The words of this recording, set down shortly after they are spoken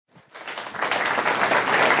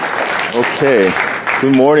Okay,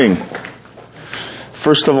 good morning.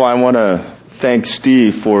 First of all, I want to thank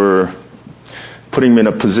Steve for putting me in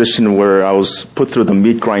a position where I was put through the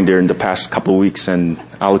meat grinder in the past couple of weeks, and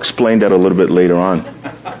I'll explain that a little bit later on.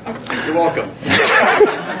 You're welcome.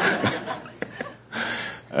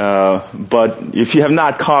 But if you have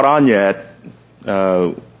not caught on yet,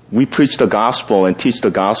 we preach the gospel and teach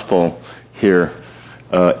the gospel here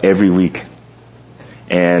every week.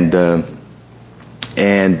 And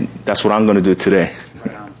that's what I'm going to do today.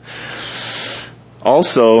 Right on.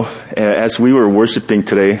 Also, as we were worshiping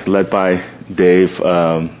today, led by Dave,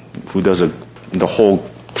 who the whole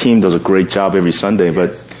team does a great job every Sunday.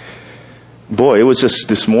 But boy, it was just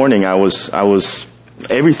this morning. I was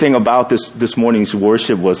everything about this morning's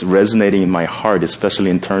worship was resonating in my heart, especially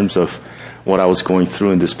in terms of what I was going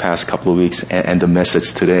through in this past couple of weeks and the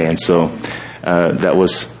message today. And so that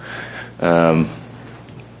was.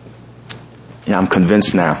 Yeah, I'm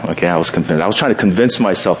convinced now. Okay, I was convinced. I was trying to convince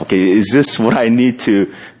myself, okay, is this what I need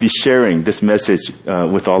to be sharing, this message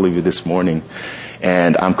with all of you this morning?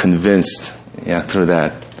 And I'm convinced, through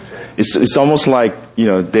that. It's almost like,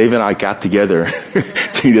 Dave and I got together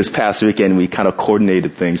during this past weekend. We kind of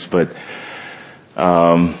coordinated things, but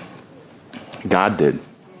God did.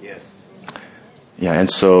 Yes. Yeah, and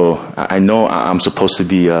so I know I'm supposed to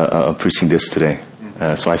be preaching this today,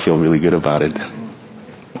 so I feel really good about it.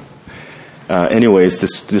 Anyways,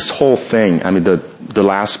 this whole thing, I mean, the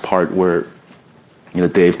last part where,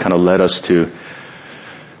 Dave kind of led us to,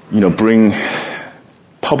 bring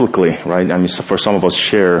publicly, right? I mean, so for some of us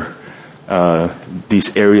share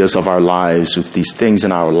these areas of our lives with these things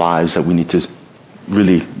in our lives that we need to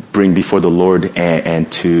really bring before the Lord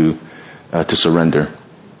and to surrender.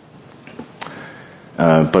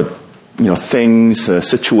 But, things,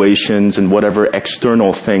 situations, and whatever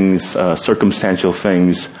external things, circumstantial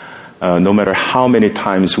things, no matter how many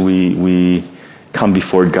times we come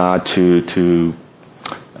before God to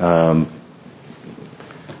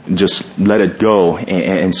just let it go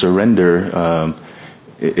and surrender,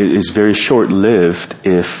 it is very short-lived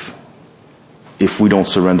if we don't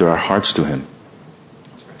surrender our hearts to Him.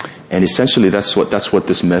 And essentially, that's what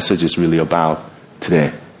this message is really about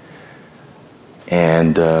today.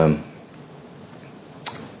 And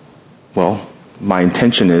my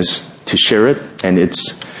intention is to share it, and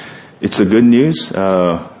it's the good news,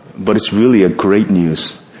 but it's really a great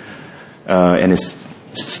news. And as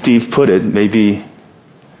Steve put it, maybe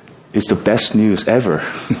it's the best news ever,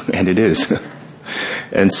 and it is.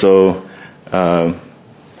 And so,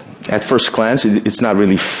 at first glance, it's not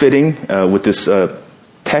really fitting with this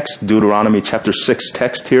text, Deuteronomy chapter 6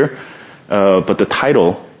 text here, but the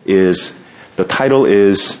title is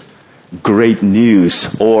Great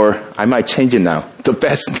News, or I might change it now, the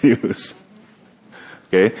best news.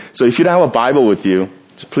 Okay, so if you don't have a Bible with you,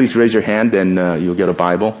 please raise your hand and you'll get a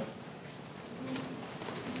Bible.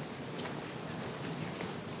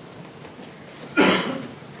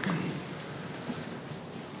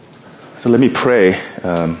 So let me pray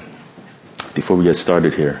before we get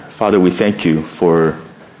started here. Father, we thank you for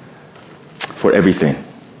everything.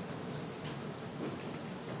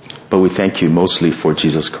 But we thank you mostly for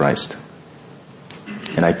Jesus Christ.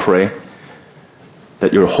 And I pray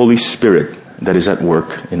that your Holy Spirit that is at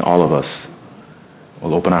work in all of us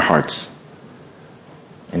will open our hearts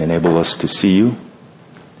and enable us to see you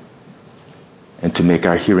and to make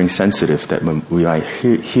our hearing sensitive, that we might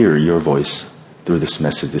hear your voice through this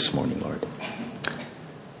message this morning, Lord.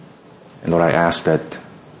 And Lord, I ask that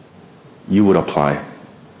you would apply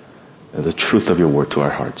the truth of your word to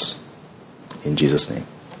our hearts. In Jesus' name.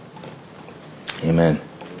 Amen.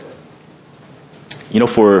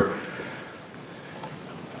 For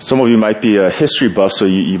some of you might be a history buff, so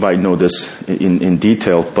you might know this in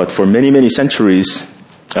detail. But for many, many centuries,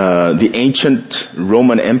 the ancient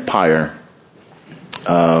Roman Empire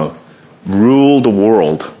ruled the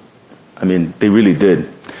world. I mean, they really did.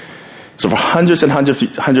 So for hundreds and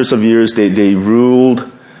hundreds of years, they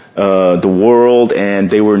ruled the world, and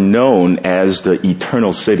they were known as the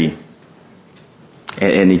Eternal City.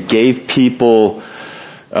 And it gave people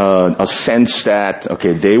a sense that,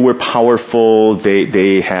 okay, they were powerful,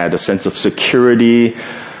 they had a sense of security,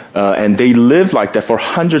 and they lived like that for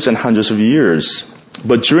hundreds and hundreds of years.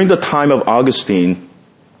 But during the time of Augustine,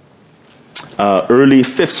 early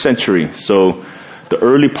 5th century, so the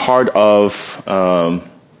early part of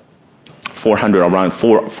 400, around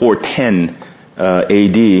 410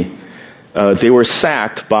 AD, they were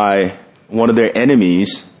sacked by one of their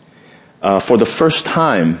enemies for the first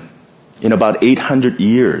time in about 800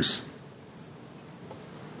 years,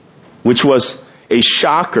 which was a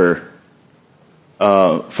shocker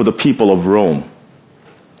for the people of Rome.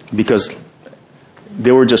 because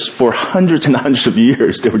they were just, for hundreds and hundreds of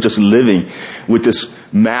years, they were just living with this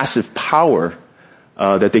massive power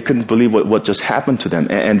that they couldn't believe what just happened to them.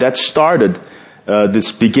 And that started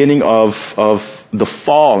this beginning of the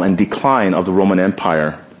fall and decline of the Roman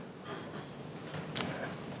Empire.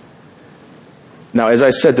 Now, as I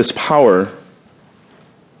said, this power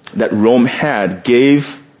that Rome had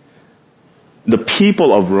gave the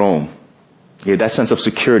people of Rome that sense of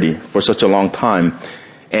security for such a long time,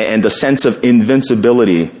 and the sense of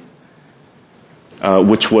invincibility,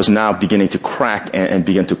 which was now beginning to crack and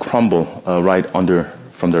begin to crumble right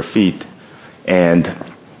from their feet. And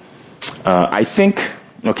I think,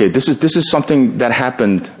 okay, this is something that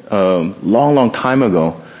happened long time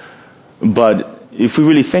ago, but if we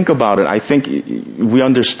really think about it, I think we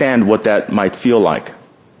understand what that might feel like.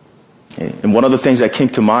 Okay? And one of the things that came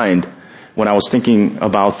to mind when I was thinking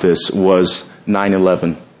about this was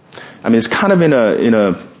 9/11. I mean, it's kind of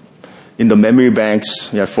in the memory banks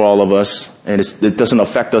for all of us, and it doesn't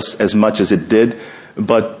affect us as much as it did,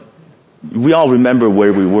 but we all remember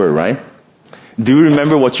where we were, right? Do you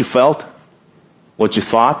remember what you felt? What you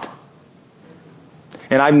thought?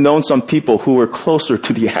 And I've known some people who were closer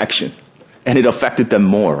to the action, and it affected them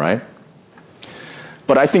more, right?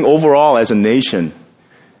 But I think overall, as a nation,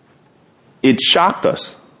 it shocked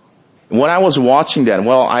us. When I was watching that,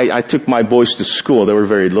 well, I took my boys to school. They were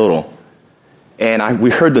very little. And we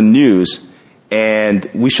heard the news, and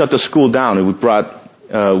we shut the school down, and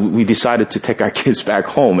we decided to take our kids back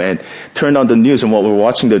home and turned on the news. And while we were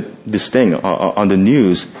watching this thing on the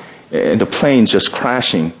news, and the planes just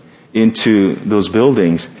crashing into those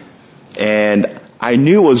buildings. And I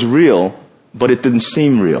knew it was real, but it didn't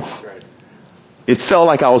seem real. It felt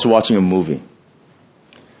like I was watching a movie.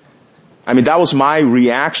 I mean, that was my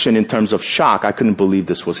reaction in terms of shock. I couldn't believe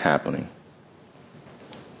this was happening.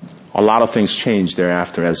 A lot of things changed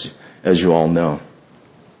thereafter, as you all know.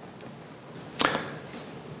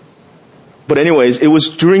 But anyways, it was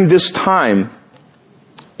during this time,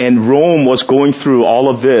 and Rome was going through all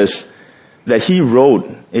of this, that he wrote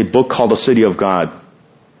a book called The City of God.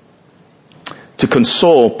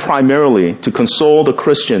 Primarily to console the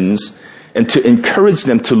Christians and to encourage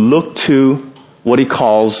them to look to what he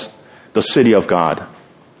calls the city of God,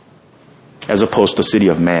 as opposed to the city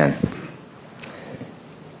of man.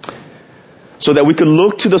 So that we could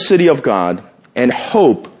look to the city of God and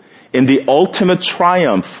hope in the ultimate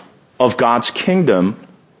triumph of God's kingdom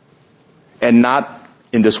and not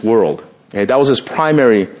in this world. Okay? That was his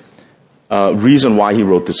primary reason why he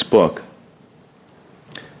wrote this book.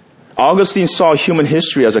 Augustine saw human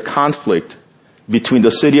history as a conflict between the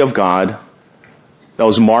city of God that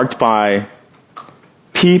was marked by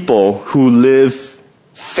people who live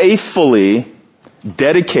faithfully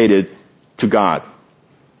dedicated to God.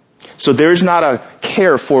 So there is not a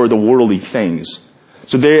care for the worldly things.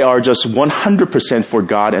 So they are just 100% for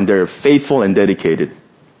God, and they're faithful and dedicated.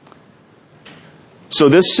 So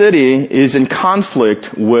this city is in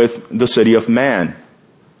conflict with the city of man.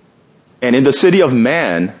 And in the city of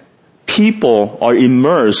man, people are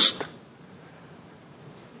immersed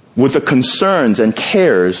with the concerns and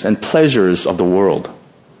cares and pleasures of the world.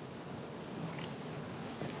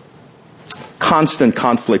 Constant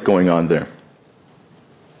conflict going on there.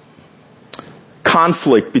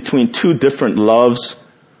 Conflict between two different loves,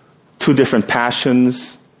 two different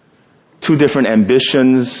passions, two different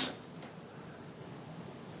ambitions,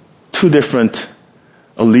 two different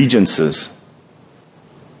allegiances.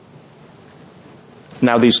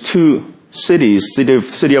 Now these two cities,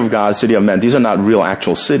 city of God, city of man, these are not real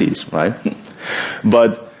actual cities, right?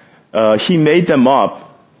 But he made them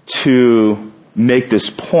up to make this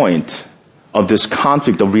point of this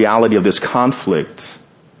conflict, the reality of this conflict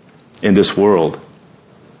in this world.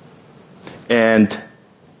 And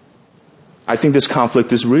I think this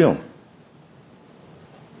conflict is real.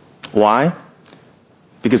 Why?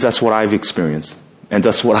 Because that's what I've experienced, and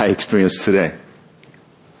that's what I experience today.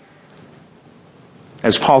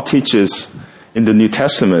 As Paul teaches in the New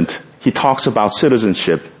Testament, he talks about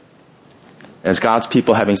citizenship as God's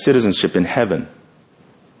people having citizenship in heaven.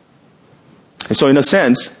 And so in a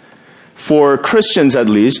sense, for Christians at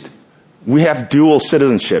least, we have dual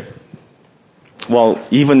citizenship. Well,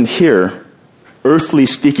 even here, earthly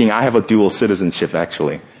speaking, I have a dual citizenship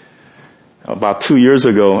actually. About 2 years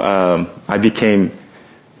ago, I became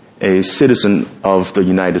a citizen of the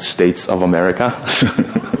United States of America.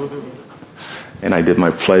 And I did my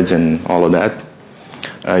pledge and all of that,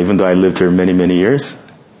 even though I lived here many, many years.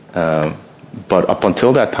 But up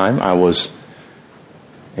until that time, I was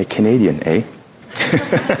a Canadian, eh?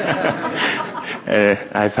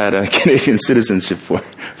 I've had a Canadian citizenship for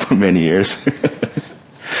many years.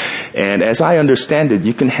 And as I understand it,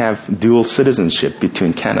 you can have dual citizenship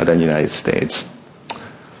between Canada and the United States.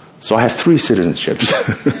 So I have 3 citizenships.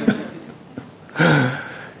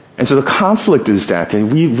 And so the conflict is that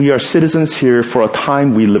we are citizens here for a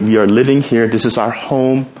time. We are living here. This is our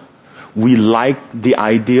home. We like the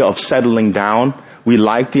idea of settling down. We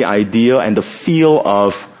like the idea and the feel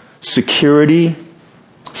of security,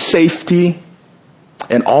 safety,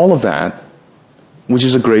 and all of that, which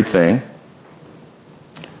is a great thing.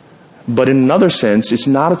 But in another sense, it's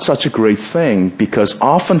not such a great thing because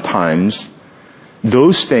oftentimes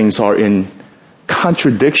those things are in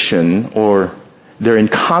contradiction or they're in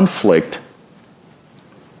conflict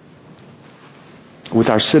with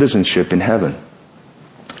our citizenship in heaven.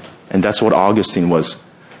 And that's what Augustine was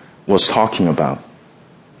talking about.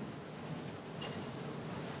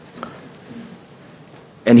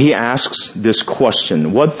 And he asks this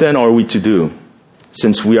question, what then are we to do,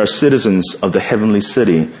 since we are citizens of the heavenly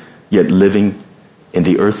city, yet living in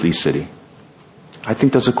the earthly city? I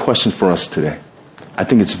think that's a question for us today. I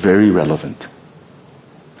think it's very relevant.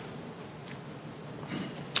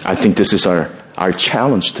 I think this is our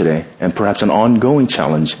challenge today, and perhaps an ongoing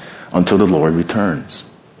challenge until the Lord returns.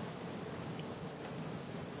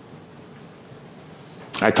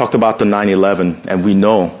 I talked about the 9/11, and we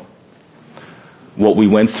know what we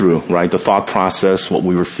went through, right? The thought process, what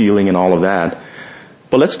we were feeling, and all of that.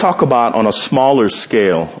 But let's talk about on a smaller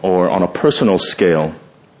scale or on a personal scale.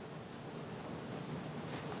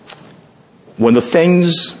 When the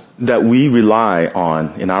things that we rely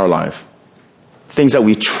on in our life, things that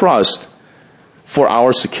we trust for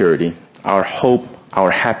our security, our hope,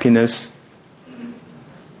 our happiness,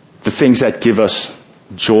 the things that give us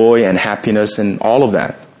joy and happiness and all of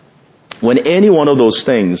that. When any one of those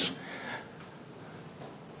things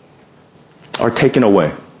are taken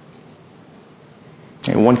away.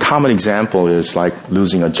 And one common example is like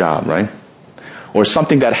losing a job, right? Or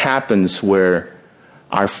something that happens where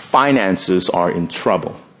our finances are in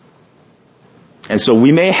trouble. And so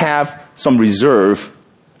we may have some reserve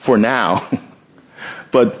for now,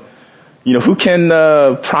 but who can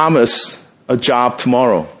promise a job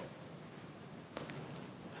tomorrow?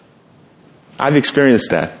 I've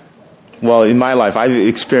experienced that. Well, in my life, I've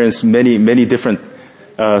experienced many different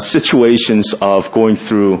situations of going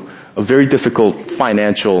through a very difficult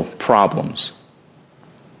financial problems.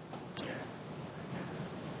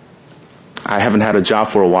 I haven't had a job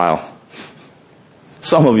for a while.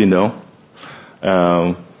 Some of you know.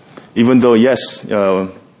 Even though, yes,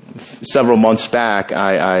 several months back,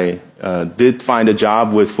 I did find a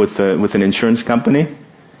job with an insurance company.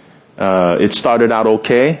 It started out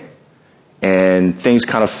okay, and things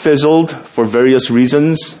kind of fizzled for various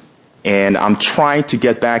reasons, and I'm trying to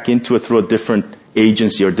get back into it through a different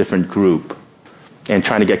agency or different group, and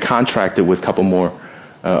trying to get contracted with a couple more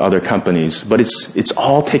other companies. But it's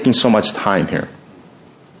all taking so much time here.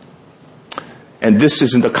 And this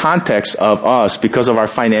is in the context of us, because of our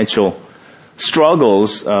financial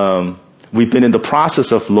struggles, we've been in the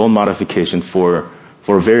process of loan modification for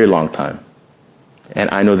a very long time. And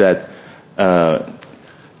I know that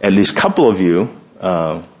at least a couple of you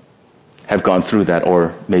have gone through that,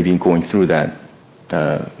 or maybe going through that.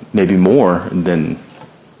 Maybe more than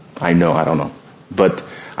I know, I don't know. But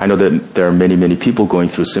I know that there are many people going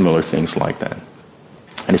through similar things like that.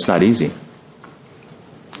 And it's not easy.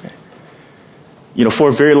 For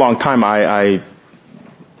a very long time, I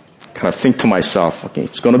kind of think to myself, okay,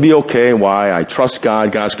 it's going to be okay. Why? I trust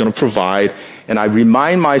God. God's going to provide. And I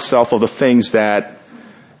remind myself of the things that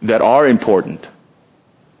are important.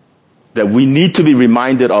 That we need to be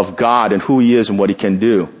reminded of God and who He is and what He can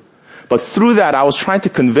do. But through that, I was trying to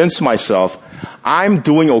convince myself, I'm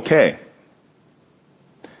doing okay.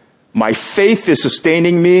 My faith is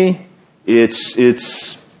sustaining me. It's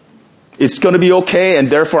going to be okay, and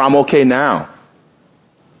therefore I'm okay now.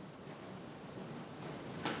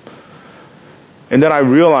 And then I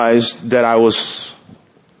realized that I was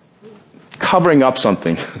covering up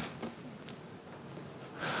something.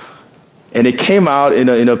 And it came out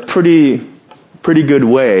in a pretty good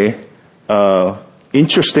way,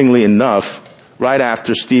 interestingly enough, right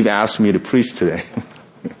after Steve asked me to preach today,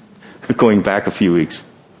 going back a few weeks.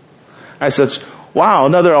 I said, wow,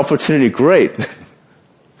 another opportunity, great.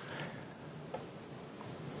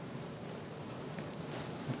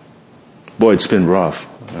 Boy, it's been rough.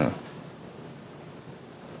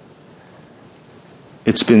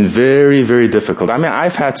 It's been very, very difficult. I mean,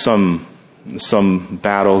 I've had some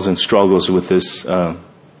battles and struggles with this on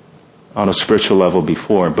a spiritual level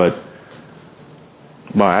before, but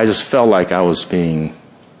I just felt like I was being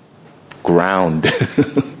ground.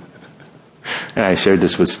 And I shared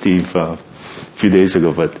this with Steve a few days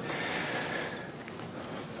ago, but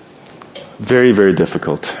Very, very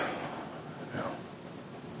difficult.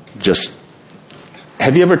 Just,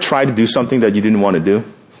 have you ever tried to do something that you didn't want to do?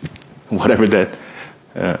 Whatever that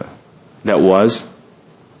was.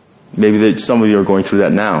 Maybe some of you are going through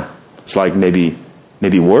that now. It's like maybe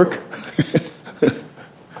work.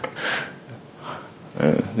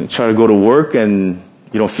 Try to go to work and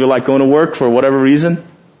you don't feel like going to work for whatever reason.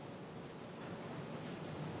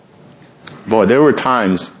 Boy, there were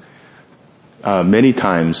times, many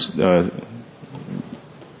times,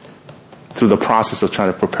 through the process of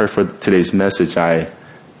trying to prepare for today's message, I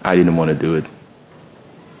didn't want to do it.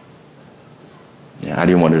 I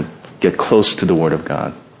didn't want to get close to the Word of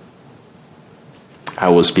God. I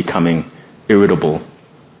was becoming irritable.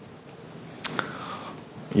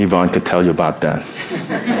 Yvonne could tell you about that.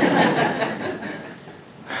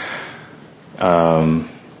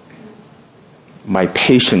 My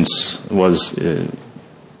patience was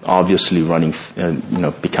obviously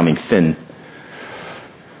becoming thin.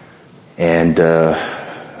 And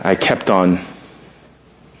I kept on,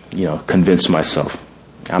 convincing myself,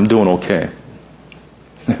 I'm doing okay.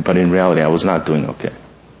 But in reality, I was not doing okay.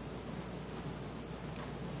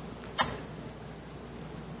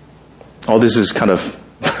 All this is kind of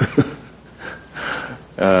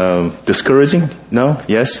discouraging? No?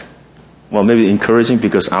 Yes? Well, maybe encouraging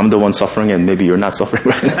because I'm the one suffering and maybe you're not suffering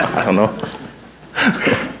right now. I don't know.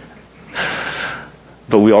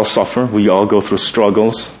 But we all suffer. We all go through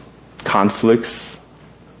struggles, conflicts.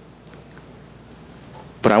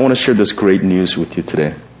 But I want to share this great news with you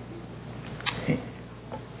today.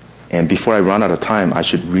 And before I run out of time, I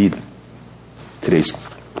should read today's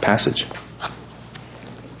passage.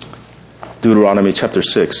 Deuteronomy chapter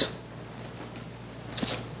 6.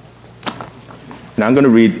 Now I'm going to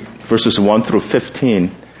read verses 1 through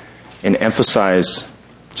 15 and emphasize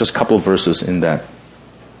just a couple of verses in that.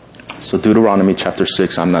 So Deuteronomy chapter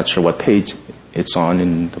 6, I'm not sure what page it's on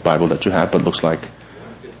in the Bible that you have, but it looks like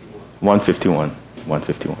 151.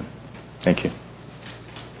 151. Thank you.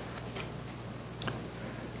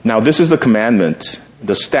 Now this is the commandment,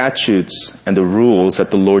 the statutes and the rules that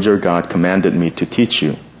the Lord your God commanded me to teach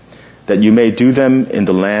you, that you may do them in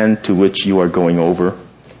the land to which you are going over,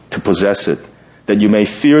 to possess it, that you may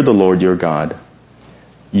fear the Lord your God,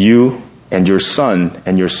 you and your son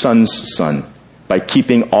and your son's son, by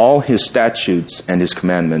keeping all his statutes and his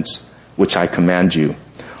commandments, which I command you,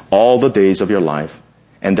 all the days of your life,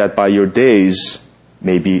 and that your days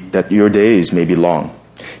may be long.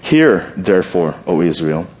 Hear, therefore, O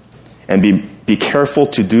Israel, and be careful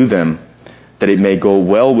to do them, that it may go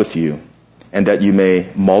well with you, and that you may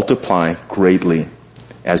multiply greatly,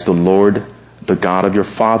 as the Lord, the God of your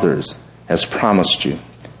fathers, has promised you,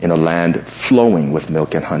 in a land flowing with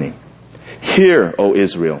milk and honey. Hear, O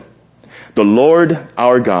Israel, the Lord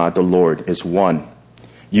our God, the Lord, is one.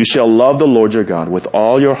 You shall love the Lord your God with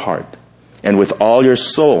all your heart, and with all your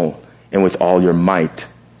soul, and with all your might.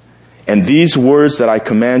 And these words that I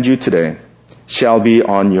command you today shall be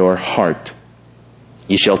on your heart.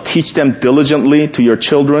 You shall teach them diligently to your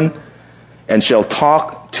children, and shall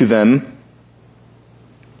talk to them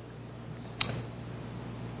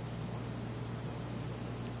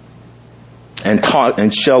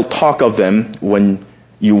and shall talk of them when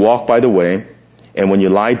you walk by the way, and when you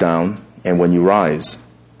lie down, and when you rise.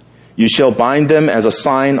 You shall bind them as a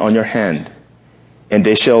sign on your hand, and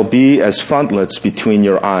they shall be as frontlets between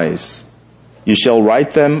your eyes. You shall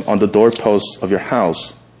write them on the doorposts of your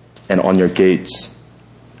house and on your gates.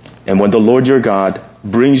 And when the Lord your God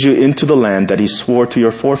brings you into the land that he swore to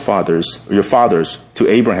your fathers, to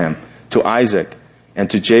Abraham, to Isaac, and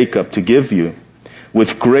to Jacob to give you,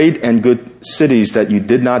 with great and good cities that you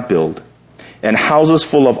did not build, and houses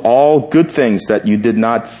full of all good things that you did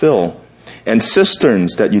not fill, and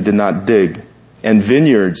cisterns that you did not dig, and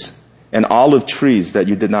vineyards and olive trees that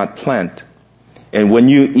you did not plant. And when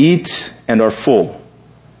you eat and are full,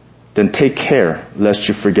 then take care lest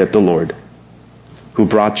you forget the Lord, who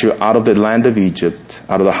brought you out of the land of Egypt,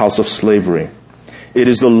 out of the house of slavery. It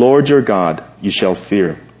is the Lord your God you shall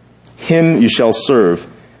fear. Him you shall serve,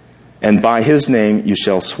 and by his name you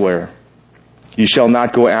shall swear. You shall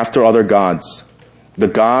not go after other gods, the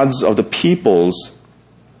gods of the peoples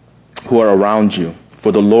who are around you.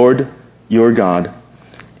 For the Lord your God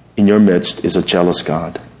in your midst is a jealous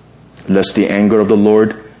God, lest the anger of the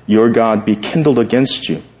Lord your God be kindled against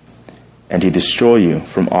you, and he destroy you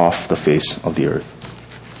from off the face of the earth.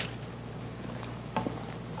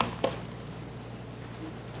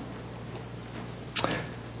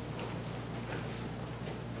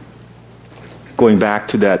 Going back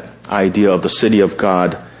to that idea of the city of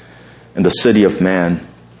God and the city of man.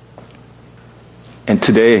 And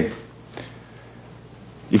today,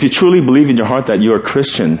 if you truly believe in your heart that you're a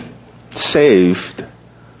Christian, saved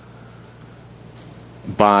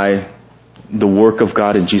by the work of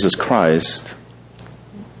God in Jesus Christ,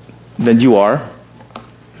 then you are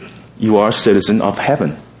a citizen of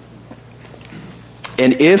heaven.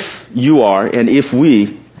 And if you are, and if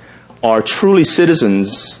we are truly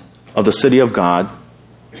citizens of the city of God,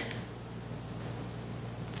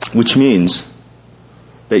 which means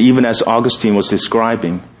that even as Augustine was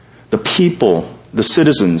describing, the people, the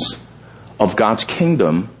citizens of God's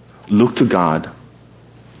kingdom look to God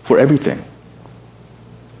for everything.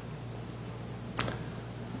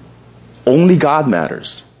 Only God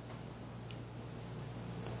matters,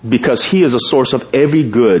 because He is a source of every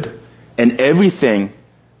good, and everything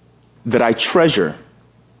that I treasure,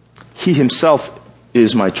 He Himself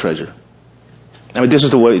is my treasure. I mean, this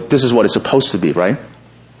is what it's supposed to be, right?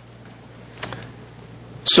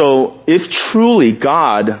 So, if truly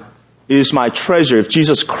God is my treasure, if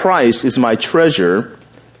Jesus Christ is my treasure,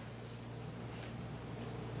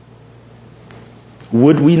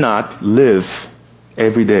 would we not live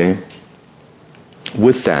every day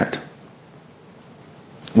with that?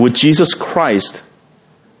 Would Jesus Christ,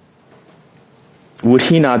 would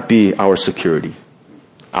He not be our security,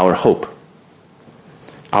 our hope,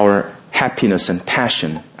 our happiness and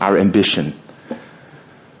passion, our ambition?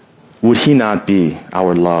 Would He not be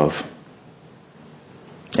our love?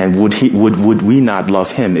 And would we not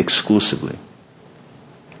love Him exclusively?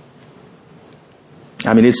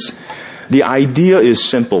 I mean, the idea is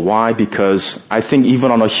simple. Why? Because I think even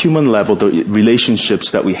on a human level, the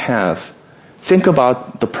relationships that we have, think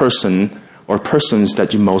about the person or persons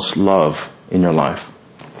that you most love in your life.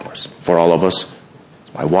 Of course, for all of us,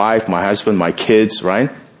 my wife, my husband, my kids, right?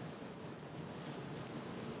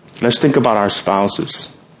 Let's think about our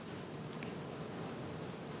spouses.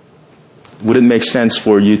 Would it make sense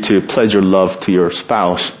for you to pledge your love to your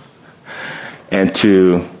spouse and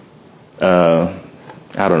to,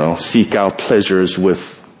 seek out pleasures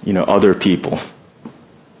with, other people?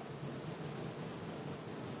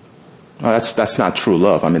 Well, that's not true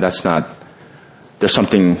love. I mean, there's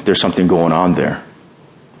something going on there.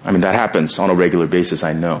 I mean, that happens on a regular basis,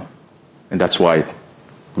 I know. And that's why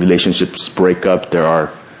relationships break up. There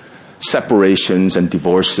are separations and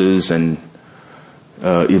divorces, and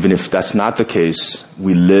even if that's not the case,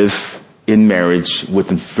 we live in marriage with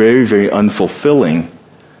very, very unfulfilling,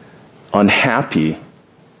 unhappy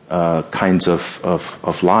kinds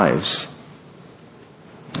of lives.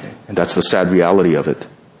 And that's the sad reality of it.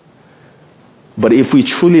 But if we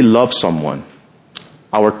truly love someone,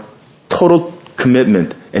 our total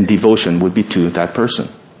commitment and devotion would be to that person.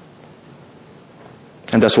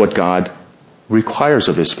 And that's what God requires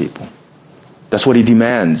of His people. That's what He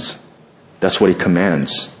demands. That's what He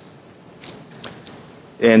commands.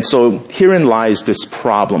 And so herein lies this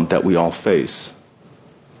problem that we all face.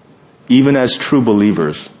 Even as true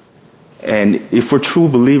believers, and if we're true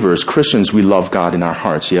believers, Christians, we love God in our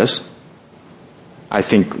hearts, yes? I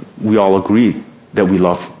think we all agree that we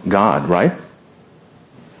love God, right?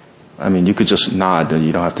 I mean, you could just nod and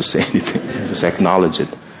you don't have to say anything. Just acknowledge it.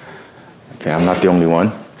 Okay, I'm not the only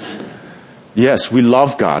one. Yes, we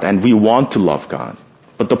love God and we want to love God.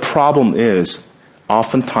 But the problem is,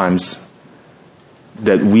 oftentimes,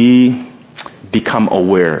 that we become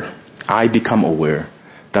aware, I become aware,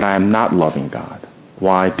 that I am not loving God.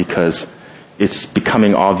 Why? Because it's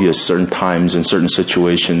becoming obvious certain times in certain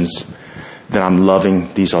situations that I'm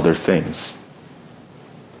loving these other things.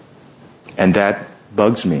 And that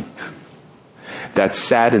bugs me. That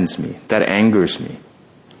saddens me. That angers me.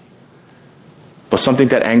 But something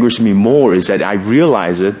that angers me more is that I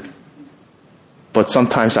realize it, but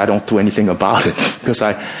sometimes I don't do anything about it. Because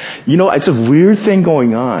it's a weird thing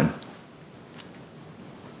going on.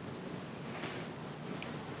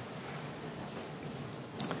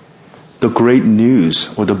 The great news,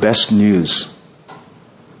 or the best news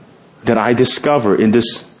that I discover in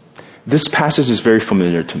this passage is very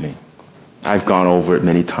familiar to me. I've gone over it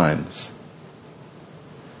many times.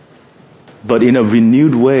 But in a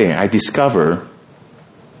renewed way, I discover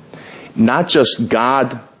not just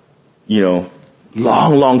God,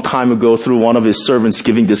 long time ago through one of His servants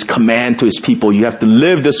giving this command to His people, you have to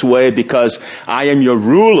live this way because I am your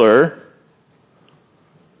ruler.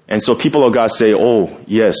 And so people of God say, oh,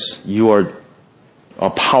 yes, you are a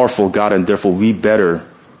powerful God, and therefore we better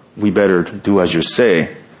do as you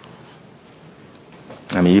say.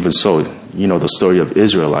 I mean, even so, the story of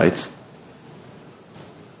Israelites.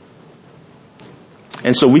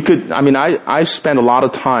 And so I spend a lot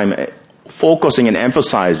of time focusing and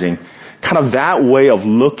emphasizing kind of that way of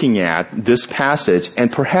looking at this passage,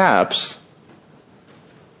 and perhaps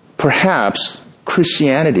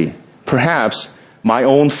Christianity, perhaps my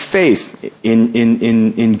own faith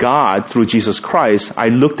in God through Jesus Christ, I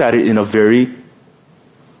looked at it in a very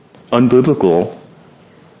unbiblical,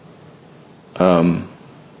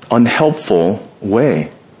 unhelpful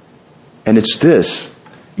way. And it's this: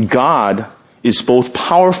 God is both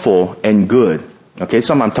powerful and good. Okay,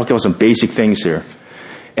 so I'm talking about some basic things here.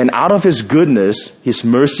 And out of His goodness, His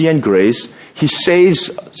mercy and grace, He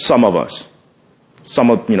saves some of us,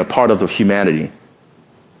 part of the humanity.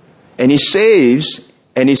 And He saves,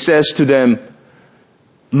 and He says to them,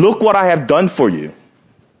 look what I have done for you.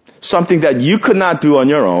 Something that you could not do on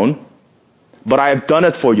your own, but I have done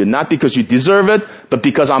it for you. Not because you deserve it, but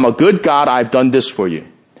because I'm a good God, I've done this for you.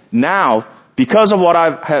 Now, because of what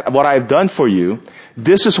I've done for you,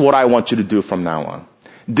 this is what I want you to do from now on.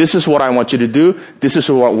 This is what I want you to do. This is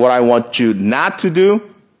what I want you not to do.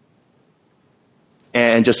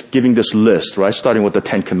 And just giving this list, right? Starting with the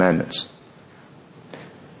 10 Commandments.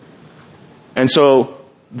 And so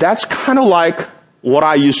that's kind of like what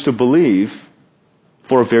I used to believe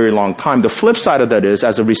for a very long time. The flip side of that is,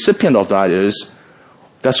 as a recipient of that is,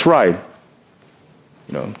 that's right.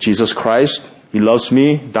 Jesus Christ, He loves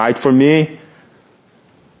me, died for me.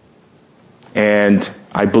 And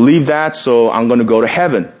I believe that, so I'm going to go to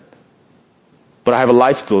heaven. But I have a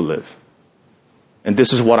life to live. And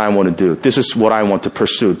this is what I want to do. This is what I want to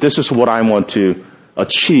pursue. This is what I want to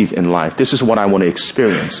achieve in life. This is what I want to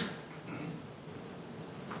experience.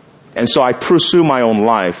 And so I pursue my own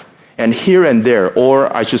life. And here and there,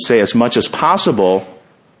 or I should say as much as possible,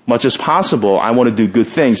 I want to do good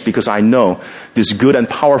things because I know this good and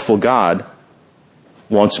powerful God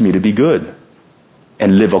wants me to be good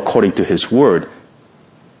and live according to His word.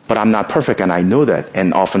 But I'm not perfect, and I know that.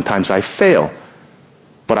 And oftentimes I fail.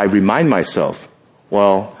 But I remind myself,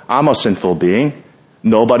 well, I'm a sinful being.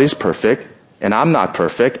 Nobody's perfect, and I'm not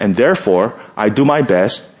perfect. And therefore, I do my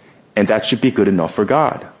best, and that should be good enough for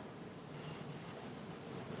God.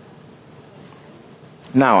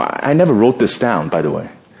 Now, I never wrote this down, by the way.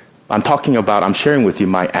 I'm sharing with you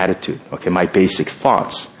my attitude, okay, my basic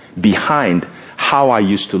thoughts behind how I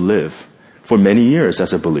used to live for many years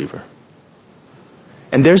as a believer.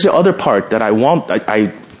 And there's the other part that I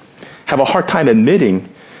have a hard time admitting,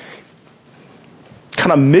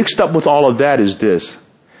 kind of mixed up with all of that is this.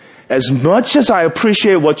 As much as I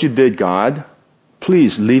appreciate what you did, God,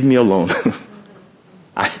 please leave me alone.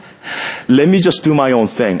 Let me just do my own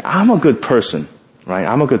thing. I'm a good person, right?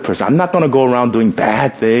 I'm a good person. I'm not going to go around doing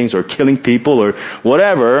bad things or killing people or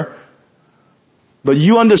whatever. But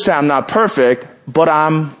you understand I'm not perfect, but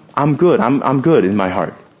I'm good. I'm good in my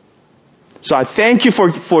heart. So I thank you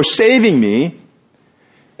for saving me,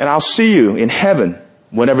 and I'll see you in heaven,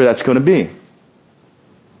 whenever that's going to be.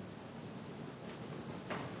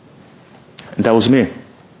 And that was me.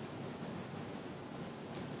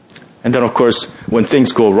 And then, of course, when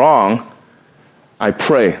things go wrong, I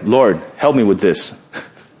pray, Lord, help me with this.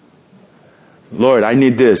 Lord, I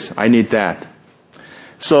need this. I need that.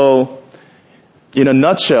 So, in a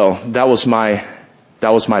nutshell, that was my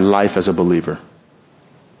life as a believer.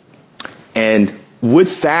 And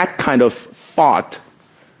with that kind of thought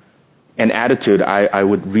and attitude, I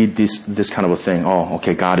would read this kind of a thing. Oh,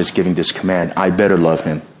 okay, God is giving this command. I better love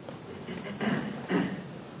Him.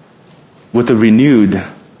 With a renewed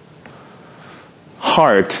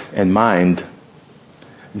heart and mind,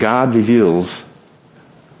 God reveals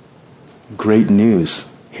great news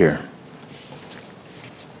here.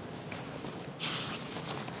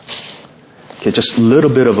 Okay, just a little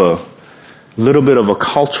bit of a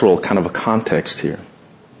cultural kind of a context here.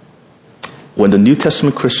 When the New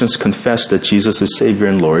Testament Christians confess that Jesus is Savior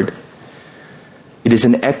and Lord, it is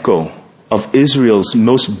an echo of Israel's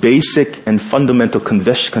most basic and fundamental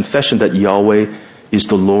confession that Yahweh is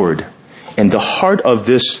the Lord. And the heart of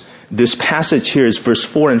this passage here is verse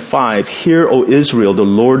 4 and 5. Hear, O Israel, the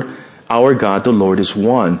Lord our God, the Lord is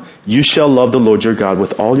one. You shall love the Lord your God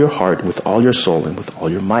with all your heart, with all your soul, and with all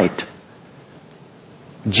your might.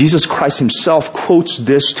 Jesus Christ Himself quotes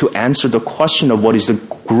this to answer the question of what is the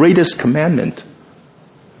greatest commandment.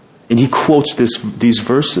 And He quotes these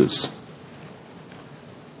verses.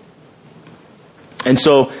 And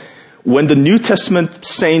so, when the New Testament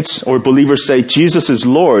saints or believers say Jesus is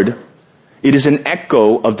Lord, it is an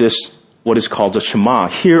echo of this, what is called the Shema.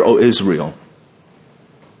 Hear, O Israel.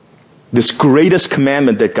 This greatest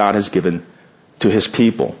commandment that God has given to His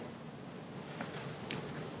people.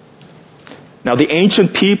 Now, the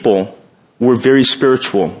ancient people were very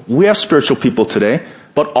spiritual. We have spiritual people today,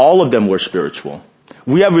 but all of them were spiritual.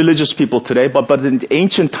 We have religious people today, but in the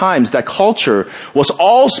ancient times, that culture was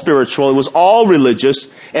all spiritual, it was all religious,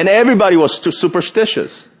 and everybody was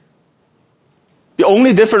superstitious. The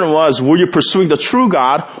only difference was, were you pursuing the true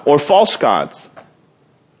God or false gods?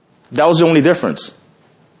 That was the only difference.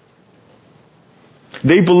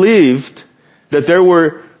 They believed that there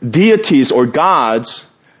were deities or gods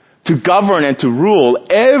to govern and to rule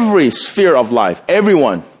every sphere of life,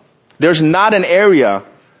 everyone. There's not an area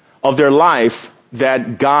of their life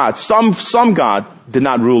that God, some God, did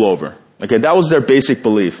not rule over. Okay, that was their basic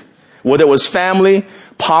belief. Whether it was family,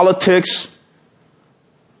 politics,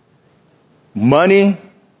 money,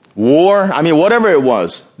 war, whatever it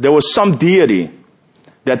was, there was some deity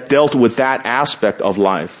that dealt with that aspect of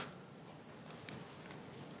life.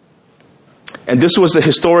 And this was the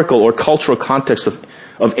historical or cultural context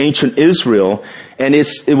of ancient Israel, and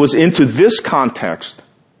it was into this context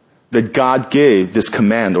that God gave this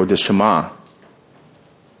command or this Shema.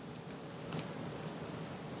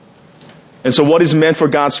 And so what is meant for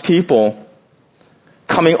God's people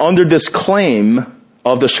coming under this claim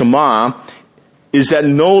of the Shema is that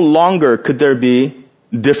no longer could there be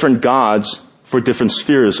different gods for different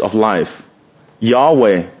spheres of life.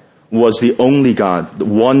 Yahweh was the only God, the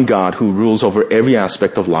one God who rules over every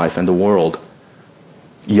aspect of life and the world.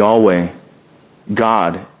 Yahweh,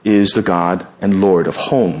 God, is the God and Lord of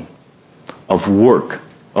home, of work,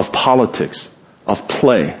 of politics, of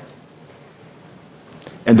play.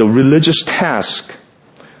 And the religious task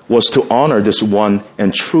was to honor this one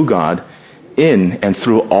and true God in and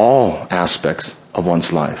through all aspects of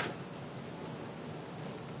one's life.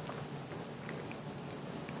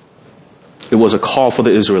 It was a call for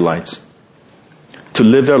the Israelites to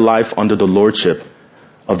live their life under the lordship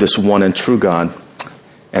of this one and true God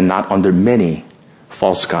and not under many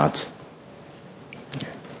false gods.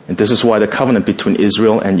 And this is why the covenant between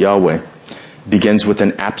Israel and Yahweh begins with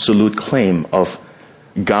an absolute claim of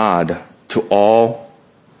God to all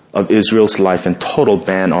of Israel's life and total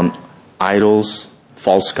ban on idols,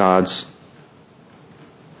 false gods.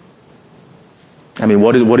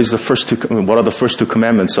 What are the first two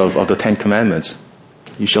commandments of the 10 Commandments?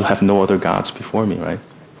 You shall have no other gods before me, right?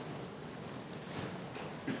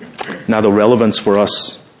 Now the relevance for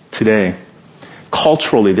us today,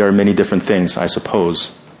 culturally there are many different things, I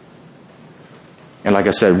suppose. And like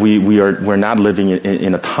I said, we're not living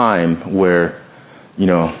in a time where,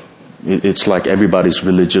 it's like everybody's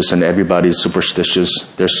religious and everybody's superstitious.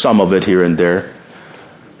 There's some of it here and there.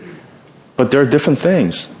 But there are different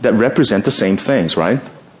things that represent the same things, right?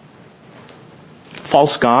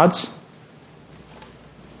 False gods.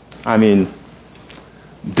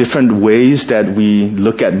 Different ways that we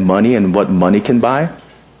look at money and what money can buy.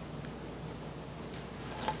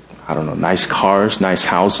 Nice cars, nice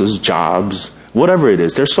houses, jobs, whatever it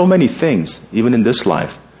is. There's so many things, even in this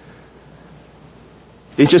life.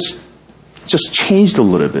 It just changed a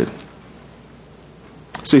little bit.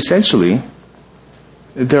 So essentially,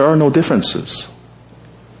 there are no differences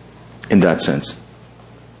in that sense.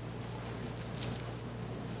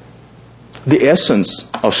 The essence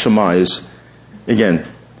of Shema is, again,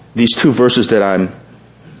 these two verses that I'm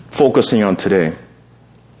focusing on today.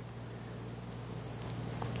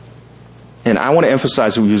 And I want to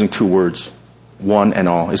emphasize we're using two words, one and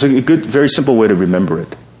all. It's a good, very simple way to remember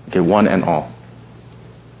it. Okay, one and all.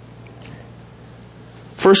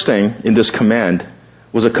 First thing in this command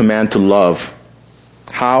was a command to love.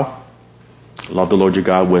 How? Love the Lord your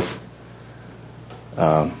God with,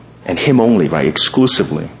 and Him only, right?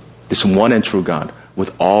 Exclusively. This one and true God.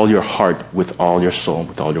 With all your heart, with all your soul,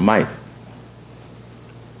 with all your might.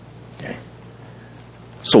 Okay.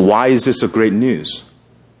 So why is this a great news?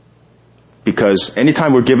 Because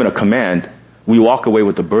anytime we're given a command, we walk away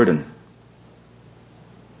with the burden.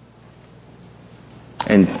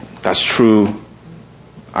 And that's true,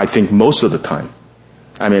 I think, most of the time.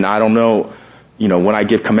 I don't know, when I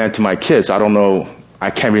give command to my kids, I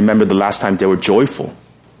can't remember the last time they were joyful.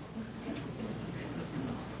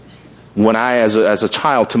 When I, as a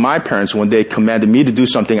child, to my parents, when they commanded me to do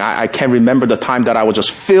something, I can't remember the time that I was just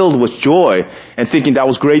filled with joy and thinking that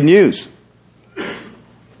was great news.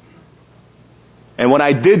 And when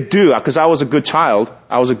I did do, because I was a good child,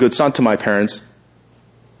 I was a good son to my parents,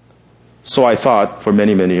 so I thought for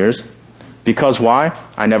many, many years. Because why?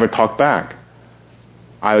 I never talked back.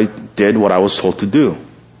 I did what I was told to do.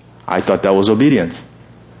 I thought that was obedience.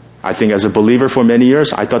 I think as a believer for many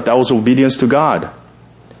years, I thought that was obedience to God.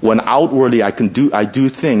 When outwardly I do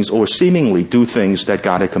things or seemingly do things that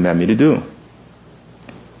God had commanded me to do.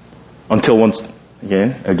 Until once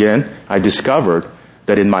again, I discovered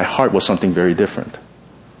that in my heart was something very different.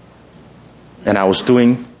 And I was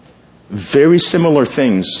doing very similar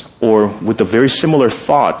things, or with a very similar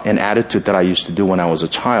thought and attitude that I used to do when I was a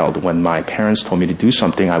child. When my parents told me to do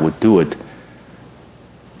something, I would do it.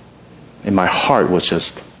 And my heart was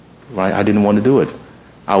just, right, I didn't want to do it.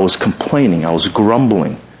 I was complaining. I was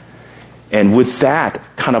grumbling. And with that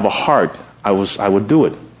kind of a heart, I would do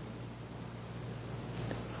it.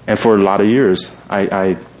 And for a lot of years,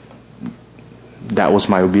 that was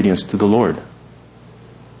my obedience to the Lord.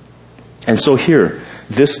 And so here,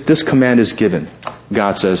 this command is given.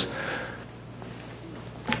 God says,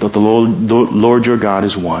 that the Lord your God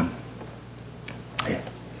is one.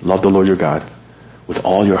 Love the Lord your God with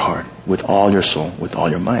all your heart, with all your soul, with all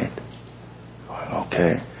your might.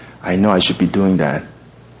 Okay, I know I should be doing that.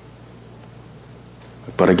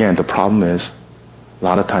 But again, the problem is, a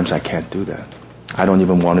lot of times I can't do that. I don't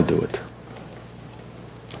even want to do it.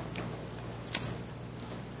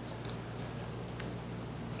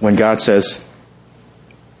 When God says,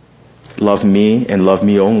 love me and love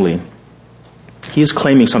me only, He is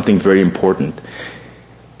claiming something very important.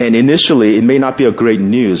 And initially, it may not be a great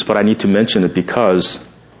news, but I need to mention it because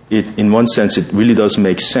in one sense, it really does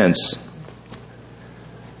make sense.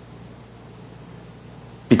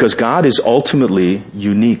 Because God is ultimately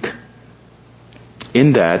unique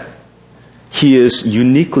in that He is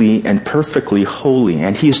uniquely and perfectly holy.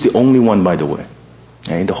 And He is the only one, by the way,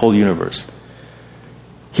 in the whole universe.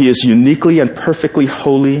 He is uniquely and perfectly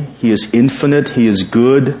holy. He is infinite. He is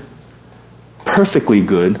good, perfectly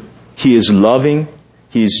good. He is loving.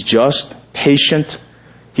 He is just, patient.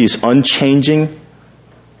 He is unchanging.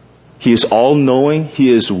 He is all-knowing. He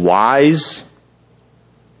is wise.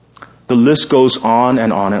 The list goes on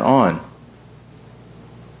and on and on.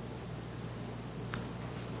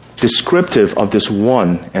 Descriptive of this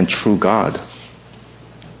one and true God.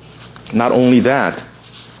 Not only that,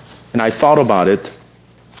 and I thought about it,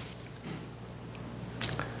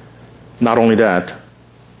 not only that,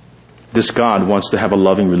 this God wants to have a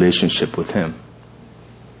loving relationship with Him.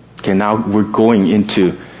 Okay, now we're going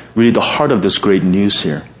into really the heart of this great news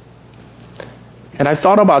here. And I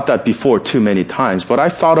thought about that before too many times, but I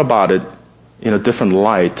thought about it in a different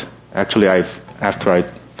light. Actually, after I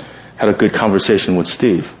had a good conversation with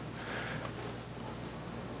Steve.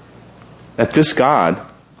 That this God,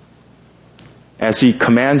 as He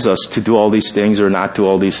commands us to do all these things or not do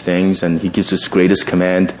all these things, and He gives His greatest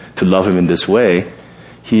command to love Him in this way,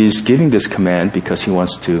 He is giving this command because He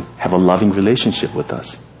wants to have a loving relationship with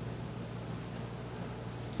us.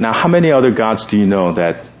 Now, how many other gods do you know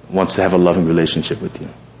that wants to have a loving relationship with you?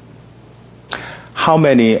 How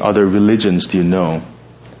many other religions do you know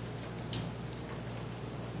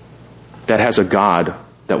that has a God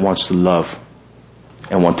that wants to love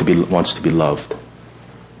and wants to be loved?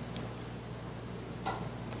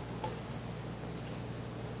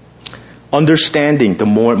 Understanding the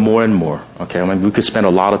more and more. Okay, I mean, we could spend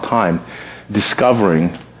a lot of time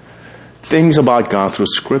discovering things about God through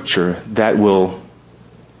Scripture that will,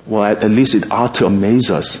 well, at least it ought to amaze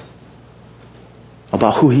us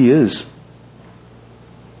about who He is.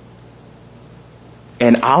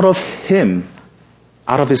 And out of Him,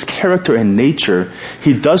 out of His character and nature,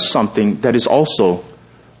 He does something that is also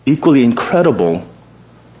equally incredible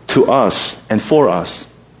to us and for us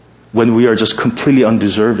when we are just completely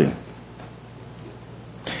undeserving.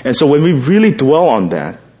 And so when we really dwell on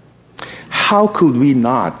that, how could we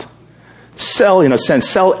not sell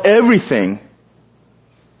everything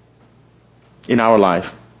in our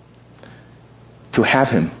life to have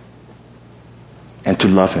Him and to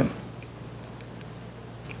love Him?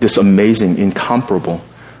 This amazing, incomparable,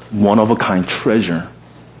 one-of-a-kind treasure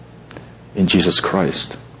in Jesus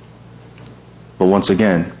Christ. But once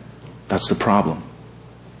again, that's the problem.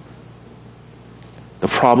 The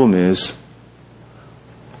problem is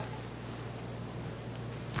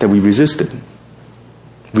that we resist it.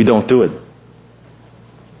 We don't do it.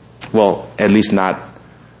 Well, at least not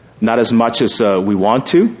as much as we want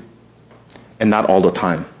to, and not all the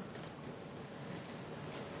time.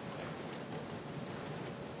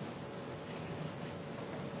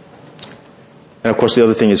 And of course, the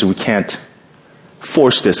other thing is we can't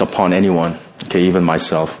force this upon anyone, okay, even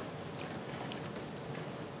myself.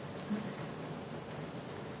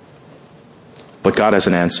 But God has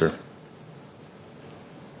an answer.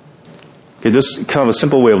 Okay, this is kind of a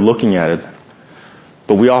simple way of looking at it.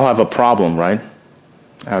 But we all have a problem, right?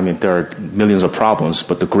 I mean, there are millions of problems,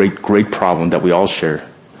 but the great problem that we all share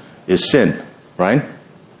is sin, right?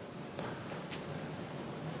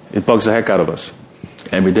 It bugs the heck out of us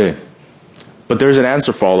every day. But there's an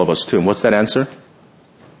answer for all of us too. And what's that answer?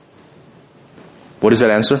 What is that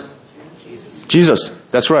answer? Jesus.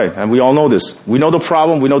 That's right. And we all know this. We know the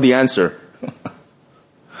problem. We know the answer.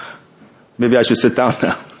 Maybe I should sit down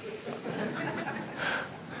now.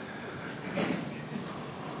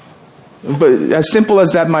 But as simple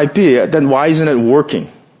as that might be, then why isn't it working?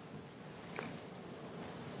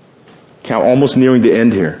 Okay, I'm almost nearing the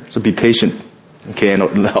end here, so be patient. Okay, and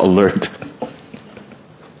alert.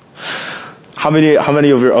 How many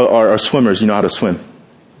of you are swimmers? You know how to swim?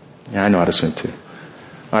 Yeah, I know how to swim too.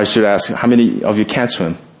 I should ask, how many of you can't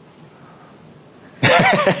swim?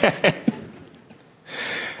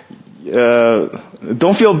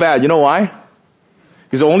 Don't feel bad. You know why?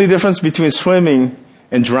 Because the only difference between swimming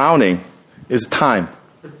and drowning is time.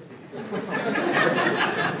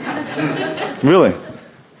 Really.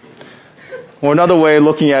 Or another way of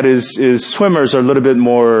looking at it is swimmers are a little bit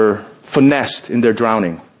more finessed in their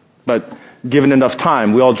drowning. But given enough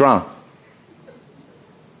time, we all drown.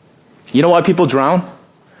 You know why people drown?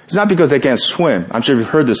 It's not because they can't swim. I'm sure you've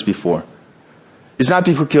heard this before. It's not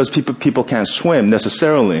because people can't swim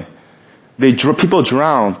necessarily. People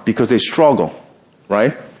drown because they struggle,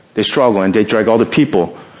 right? They struggle and they drag other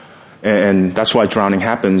people. And that's why drowning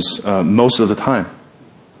happens most of the time.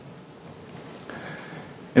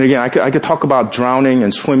 And again, I could talk about drowning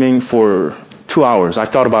and swimming for 2 hours. I've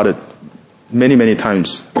thought about it many, many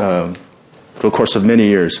times for the course of many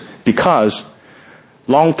years. Because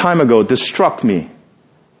long time ago, this struck me.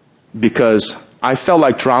 Because I felt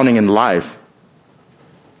like drowning in life.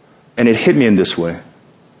 And it hit me in this way.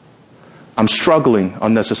 I'm struggling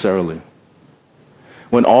unnecessarily.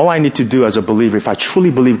 When all I need to do as a believer, if I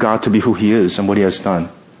truly believe God to be who He is and what He has done,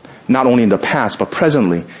 not only in the past, but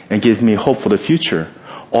presently, and give me hope for the future,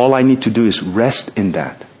 all I need to do is rest in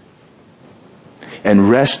that. And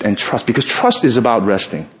rest and trust. Because trust is about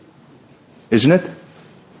resting. Isn't it?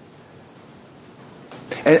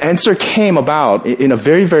 And answer came about in a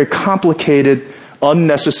very, very complicated,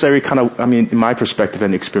 unnecessary kind of, in my perspective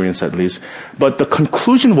and experience at least. But the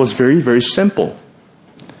conclusion was very, very simple.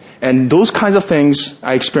 And those kinds of things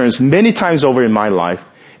I experienced many times over in my life.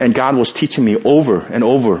 And God was teaching me over and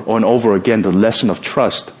over and over again the lesson of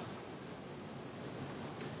trust.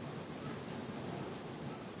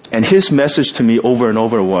 And His message to me over and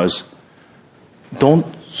over was, don't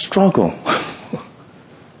struggle.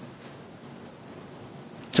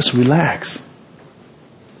 Just relax.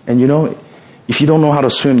 And if you don't know how to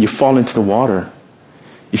swim, you fall into the water.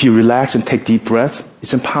 If you relax and take deep breaths,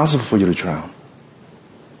 it's impossible for you to drown.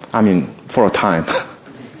 For a time.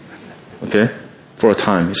 Okay? For a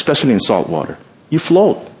time, especially in salt water. You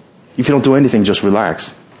float. If you don't do anything, just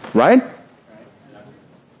relax. Right?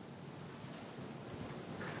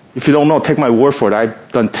 If you don't know, take my word for it.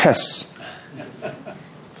 I've done tests.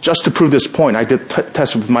 Just to prove this point, I did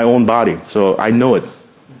tests with my own body, so I know it.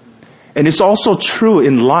 And it's also true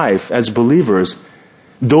in life as believers.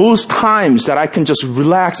 Those times that I can just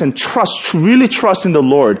relax and trust, really trust in the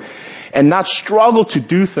Lord, and not struggle to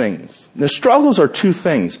do things. The struggles are two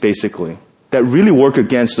things, basically, that really work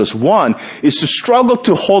against us. One is to struggle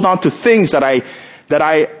to hold on to things that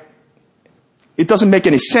it doesn't make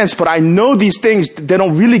any sense, but I know these things, they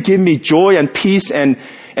don't really give me joy and peace and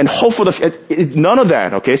hope for none of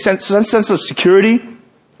that, okay? Sense of security,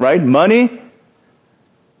 right? Money.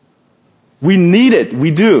 We need it. We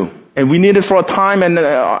do. And we need it for a time.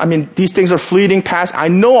 And these things are fleeting past. I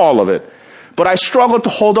know all of it. But I struggle to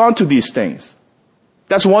hold on to these things.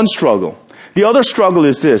 That's one struggle. The other struggle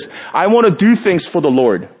is this. I want to do things for the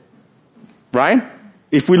Lord. Right?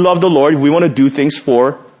 If we love the Lord, we want to do things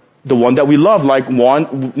for the one that we love. Like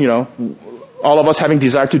all of us having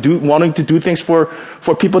desire wanting to do things for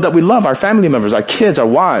people that we love, our family members, our kids, our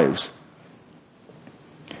wives.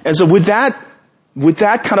 And so with that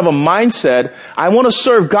kind of a mindset, I want to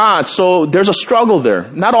serve God, so there's a struggle there.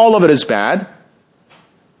 Not all of it is bad.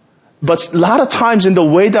 But a lot of times in the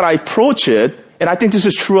way that I approach it, and I think this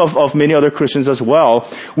is true of many other Christians as well,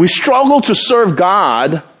 we struggle to serve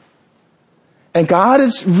God, and God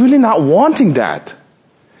is really not wanting that.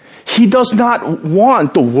 He does not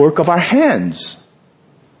want the work of our hands.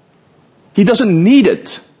 He doesn't need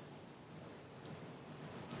it.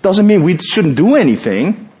 Doesn't mean we shouldn't do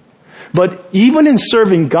anything. But even in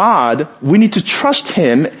serving God, we need to trust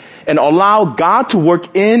Him and allow God to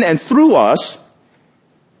work in and through us.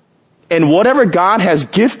 And whatever God has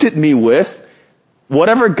gifted me with,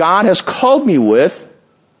 whatever God has called me with,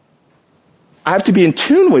 I have to be in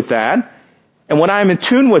tune with that. And when I'm in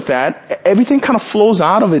tune with that, everything kind of flows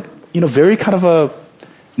out of it in a very kind of a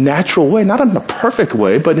natural way. Not in a perfect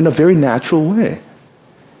way, but in a very natural way.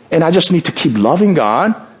 And I just need to keep loving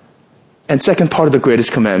God. And second part of the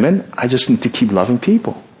greatest commandment, I just need to keep loving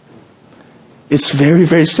people. It's very,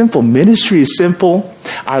 very simple. Ministry is simple.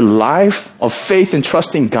 Our life of faith and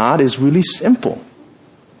trust in God is really simple.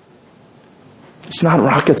 It's not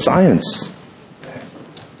rocket science.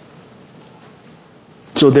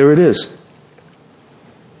 So there it is.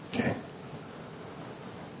 Okay.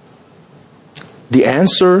 The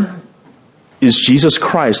answer is Jesus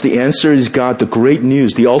Christ. The answer is God, the great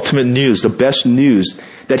news, the ultimate news, the best news,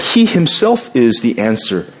 that he himself is the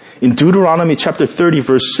answer. In Deuteronomy chapter 30,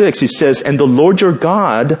 verse 6, he says, "And the Lord your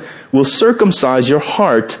God will circumcise your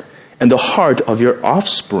heart and the heart of your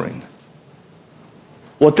offspring."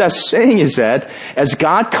 What that's saying is that as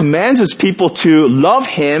God commands his people to love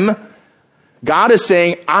him, God is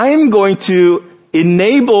saying, I'm going to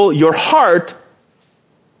enable your heart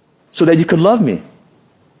so that you can love me.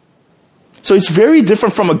 So it's very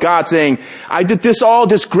different from a God saying, I did all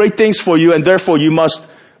these great things for you, and therefore you must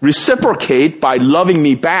reciprocate by loving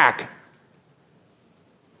me back.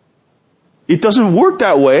 It doesn't work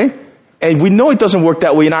that way. And we know it doesn't work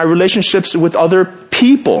that way in our relationships with other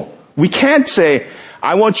people. We can't say,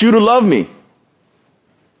 I want you to love me.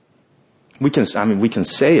 We can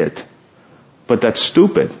say it, but that's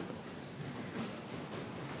stupid.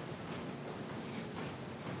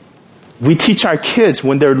 We teach our kids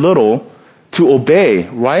when they're little to obey,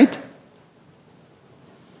 right?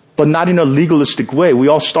 But not in a legalistic way. We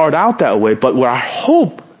all start out that way, but our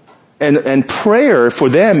hope and prayer for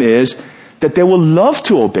them is that they will love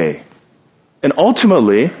to obey. And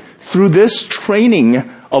ultimately, through this training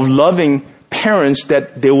of loving parents,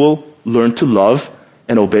 that they will learn to love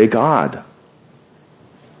and obey God.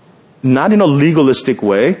 Not in a legalistic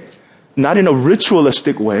way, not in a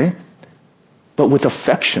ritualistic way, but with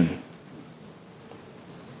affection.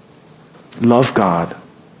 Love God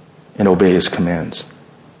and obey his commands.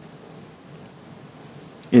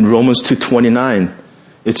 In Romans 2:29,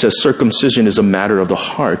 it says circumcision is a matter of the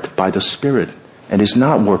heart by the Spirit, and is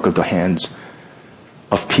not work of the hands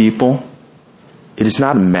of people. It is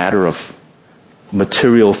not a matter of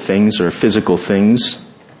material things or physical things.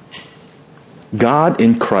 God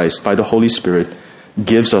in Christ, by the Holy Spirit,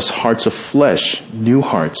 gives us hearts of flesh, new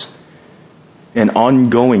hearts, and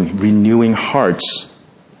ongoing, renewing hearts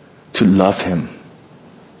to love him.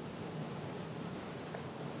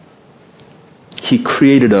 He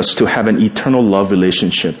created us to have an eternal love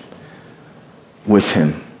relationship with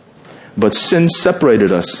him. But sin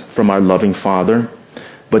separated us from our loving Father,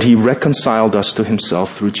 but he reconciled us to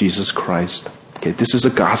himself through Jesus Christ. Okay, this is the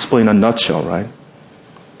gospel in a nutshell, right?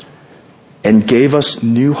 And gave us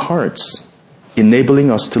new hearts, enabling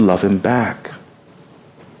us to love him back.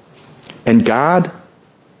 And God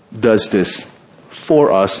does this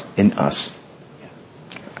for us, in us.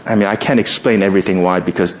 I can't explain everything why,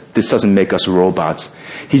 because this doesn't make us robots.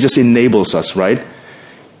 He just enables us, right?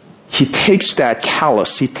 He takes that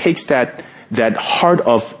callous, he takes that heart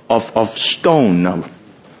of stone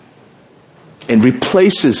and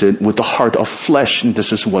replaces it with the heart of flesh. And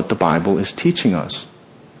this is what the Bible is teaching us.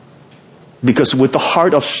 Because with the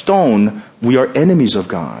heart of stone, we are enemies of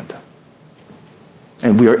God.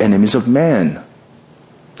 And we are enemies of man.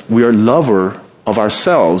 We are lover of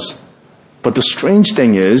ourselves. But the strange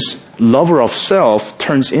thing is, lover of self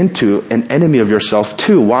turns into an enemy of yourself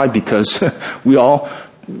too. Why? Because we all,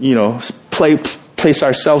 place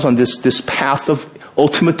ourselves on this path of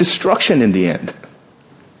ultimate destruction in the end.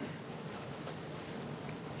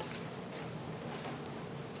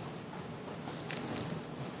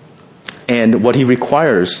 And what he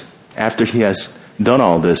requires after he has done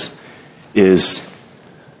all this is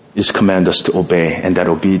command us to obey, and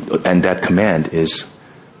that command is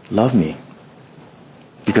love me.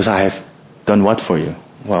 Because I have done what for you?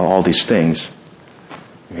 Well, all these things.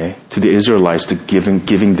 Okay? To the Israelites, to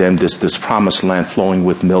giving them this promised land flowing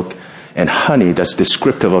with milk and honey, that's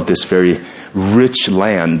descriptive of this very rich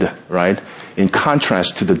land, right? In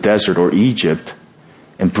contrast to the desert or Egypt,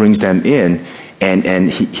 and brings them in, and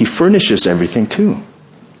he furnishes everything too.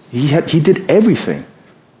 He did everything.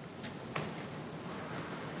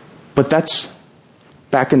 But that's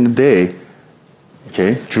back in the day,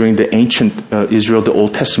 okay, during the ancient Israel, the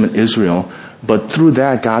Old Testament Israel. But through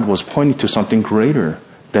that, God was pointing to something greater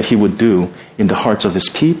that he would do in the hearts of his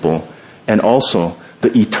people, and also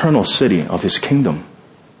the eternal city of his kingdom.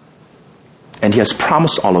 And he has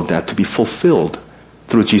promised all of that to be fulfilled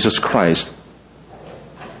through Jesus Christ,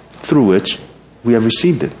 through which we have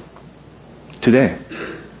received it today.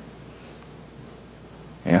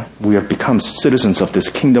 Yeah, we have become citizens of this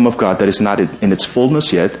kingdom of God that is not in its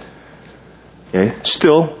fullness yet. Okay?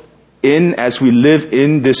 Still, as we live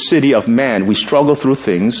in this city of man, we struggle through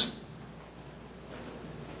things,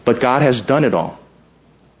 but God has done it all.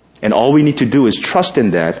 And all we need to do is trust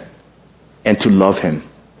in that and to love him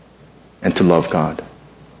and to love God.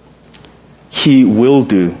 He will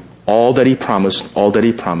do all that he promised, all that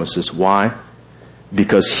he promises. Why?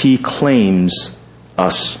 Because he claims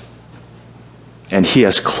us. And he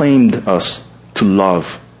has claimed us to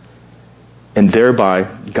love. And thereby,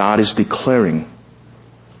 God is declaring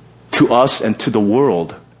to to us and to the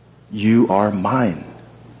world, you are mine.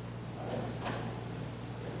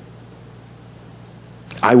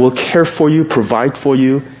 I will care for you, provide for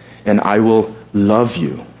you, and I will love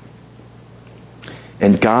you.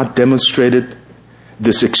 And God demonstrated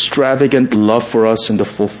this extravagant love for us in the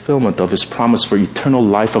fulfillment of His promise for eternal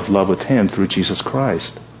life of love with Him through Jesus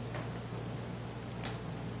Christ.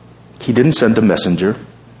 He didn't send a messenger.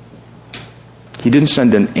 He didn't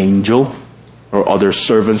send an angel or other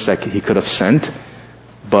servants that He could have sent,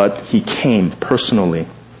 but He came personally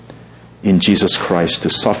in Jesus Christ to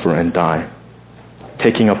suffer and die,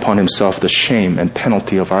 taking upon Himself the shame and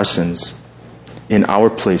penalty of our sins. In our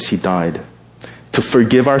place He died. To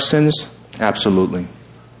forgive our sins? Absolutely.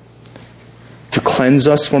 To cleanse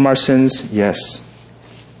us from our sins? Yes.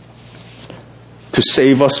 To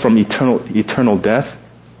save us from eternal death?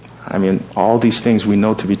 I mean, all these things we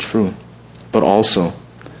know to be true. But also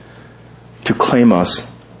to claim us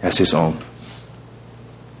as His own.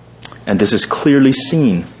 And this is clearly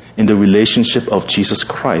seen in the relationship of Jesus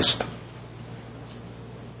Christ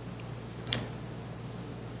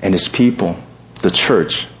and His people, the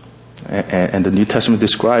church. And the New Testament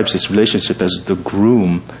describes this relationship as the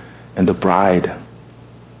groom and the bride.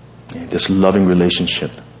 This loving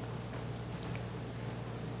relationship.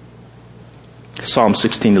 Psalm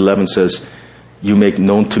 16:11 says, "You make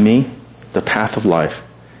known to me the path of life.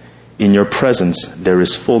 In your presence there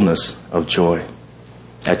is fullness of joy.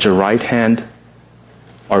 At your right hand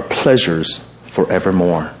are pleasures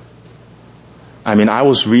forevermore." I mean, I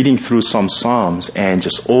was reading through some Psalms, and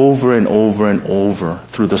just over and over and over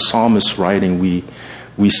through the psalmist's writing,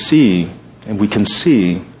 we see and we can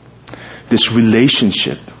see this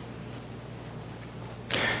relationship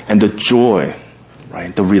and the joy,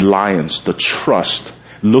 right? The reliance, the trust,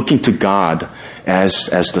 looking to God as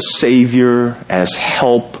the Savior, as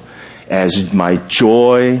help, as my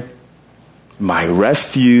joy, my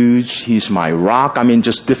refuge. He's my rock. I mean,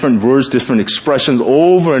 just different words, different expressions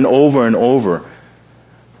over and over and over.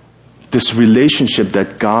 This relationship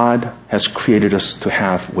that God has created us to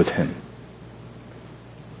have with Him.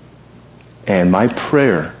 And my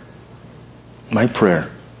prayer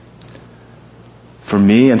for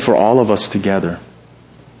me and for all of us together,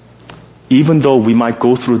 even though we might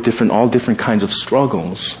go through all different kinds of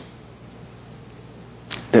struggles,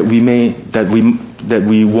 that we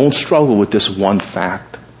won't struggle with this one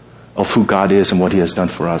fact of who God is and what He has done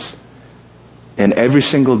for us. And every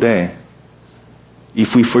single day,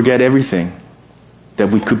 if we forget everything, that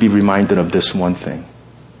we could be reminded of this one thing.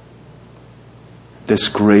 This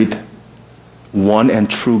great, one and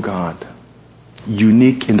true God,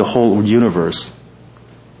 unique in the whole universe,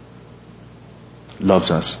 loves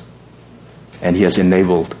us. And He has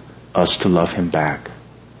enabled us to love Him back.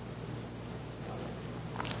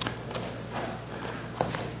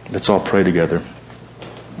 Let's all pray together.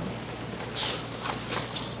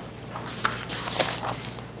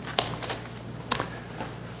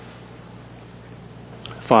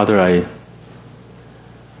 Father, I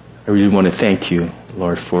really want to thank You,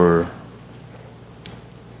 Lord, for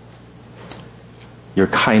Your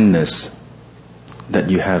kindness that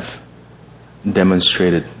You have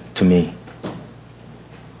demonstrated to me.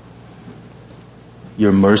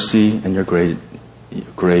 Your mercy and Your great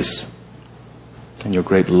grace and Your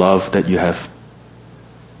great love that You have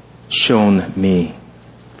shown me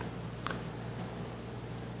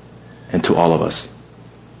and to all of us.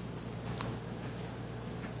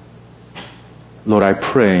 Lord, I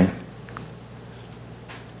pray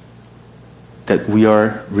that we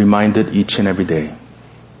are reminded each and every day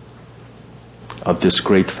of this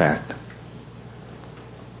great fact.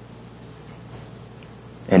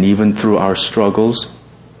 And even through our struggles,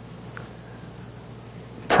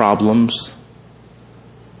 problems,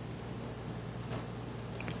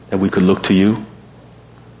 that we could look to You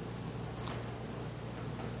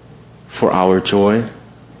for our joy,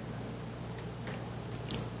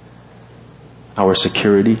 our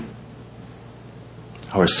security,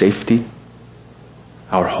 our safety,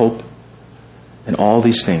 our hope, and all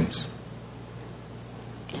these things.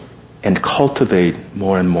 And cultivate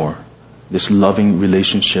more and more this loving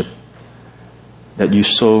relationship that You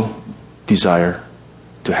so desire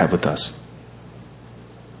to have with us.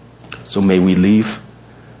 So may we leave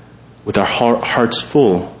with our hearts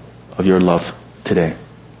full of Your love today.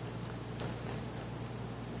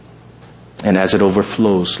 And as it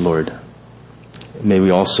overflows, Lord, may we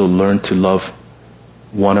also learn to love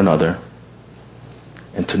one another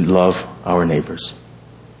and to love our neighbors.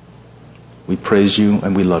 We praise You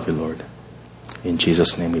and we love You, Lord. In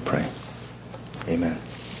Jesus' name we pray. Amen.